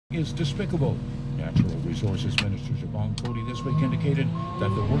is despicable. Natural Resources Minister Siobhan Cody this week indicated that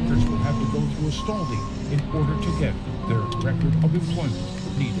the workers will have to go through a stalling in order to get their record of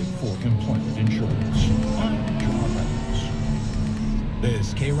employment needed for employment insurance. I'm John Reynolds.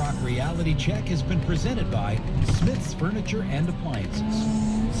 This K-Rock reality check has been presented by Smith's Furniture and Appliances.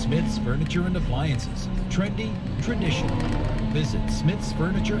 Smith's Furniture and Appliances. Trendy, traditional. Visit Smith's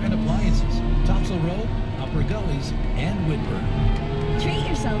Furniture and Appliances, Topsail Road, Upper Gullies, and Whitburn. Treat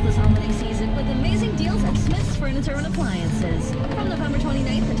yourself this holiday season with amazing deals at Smith's Furniture and Appliances. From November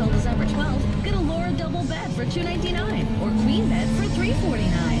 29th until December 12th, get a Laura double bed for $2.99 or queen bed for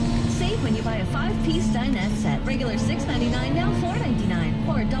 $3.49. Save when you buy a 5-piece dinette set, regular $6.99, now $4.99.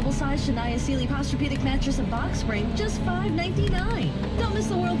 Or a double-sized Shania Sealy Posturepedic mattress and box spring, just $5.99. Don't miss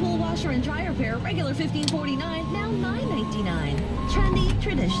the Whirlpool washer and dryer pair, regular $15.49, now $9.99. Trendy,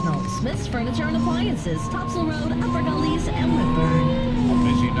 traditional, Smith's Furniture and Appliances, Topsail Road, Upper Gullies, and Whitburn. A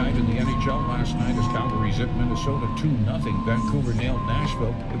busy night in the NHL last night as Calgary zipped Minnesota 2-0. Vancouver nailed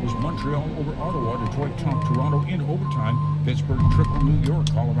Nashville. It was Montreal over Ottawa. Detroit topped Toronto in overtime. Pittsburgh tripled New York.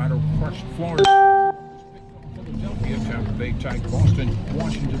 Colorado crushed Florida. Philadelphia, Tampa Bay tied Boston.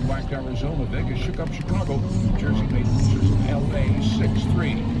 Washington whacked Arizona. Vegas shook up Chicago. New Jersey made losers of LA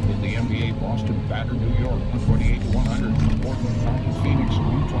 6-3. In the NBA, Boston battered New York 128-100. Portland pounded Phoenix.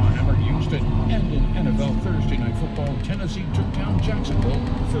 Utah hammered Houston. And in NFL Thursday Night Football, Tennessee took down Jacksonville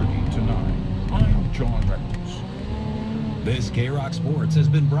 30-9. I'm John Reynolds. This K-Rock Sports has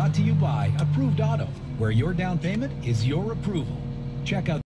been brought to you by Approved Auto, where your down payment is your approval. Check out